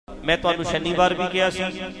मैं तुहानू शनिवार भी कहा सी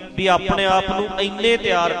भी अपने आप नू इन्ने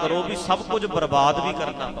तैयार करो भी सब कुछ बर्बाद भी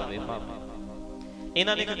करना पवे भावें।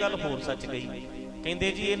 इन्हां ने एक गल होर सच कही,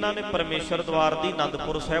 कहंदे जी इन्हां ने परमेश्वर द्वार दी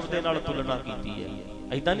आनंदपुर साहिब दे नाल तुलना कीती है।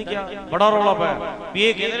 ऐदां नहीं कहा, बड़ा रौला पाया भी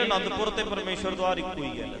ये कहंदे ने आनंदपुर ते परमेश्वर द्वार इक्को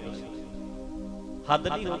ही है। हद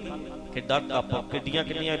नहीं होगी किड्डियां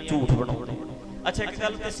किन्नियां झूठ बनाउंदे। अच्छा एक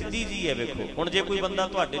गल ते सिद्धी जी है, वेखो हुण जे कोई बंदा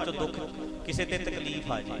तुहाडे चों दुख किसे ते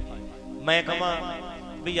तकलीफ आ जाए, मैं कहां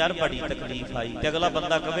भी यार बड़ी तकलीफ आई, ते अगला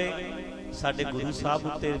बंदा कहे साडे गुरु साहब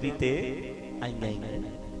उत्ते भी ते आईयां ही,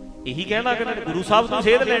 यही कहना कि गुरु साहब तो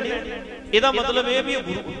सेध लैनी। ਇਹਦਾ मतलब यह भी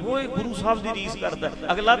गुरु साहब की रीस करता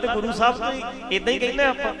अगला, तो गुरु साहब तो इदा ही कहते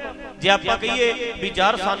आप। जे आप कहीए भी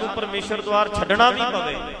यार सानू परमेश्वर द्वार छड्डना भी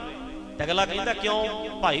पवे, तो अगला कहता क्यों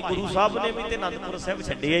भाई गुरु साहब ने भी तो आनंदपुर साहिब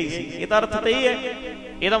छड्डिया ही सी। ਇਹਦਾ अर्थ तो यही है,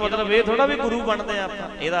 ਇਹਦਾ मतलब ये थोड़ा भी गुरु बनते हैं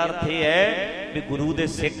आप। ਇਹਦਾ अर्थ ये है भी गुरु दे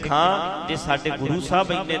सिख हाँ, जे साडे गुरु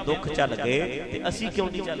साहब इन्ने दुख चल गए तो असीं क्यों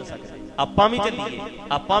नहीं चल सकते। आपां भी चलीए,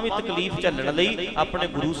 आपां भी तकलीफ झल्लण लई अपने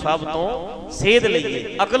गुरु साहब तो सेध लईए,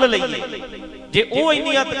 अकल लईए। जे वो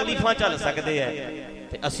इन्नियां तकलीफां झल सकते हैं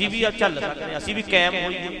तो असीं भी झल सकते हैं, असीं भी कायम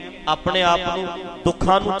होईए, अपने आप नूं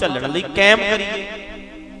दुखां नूं झल्लण लई कायम करिए।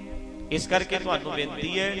 इस करके तुहानूं बेनती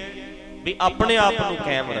है भी अपने आप नूं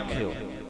कायम रखियो।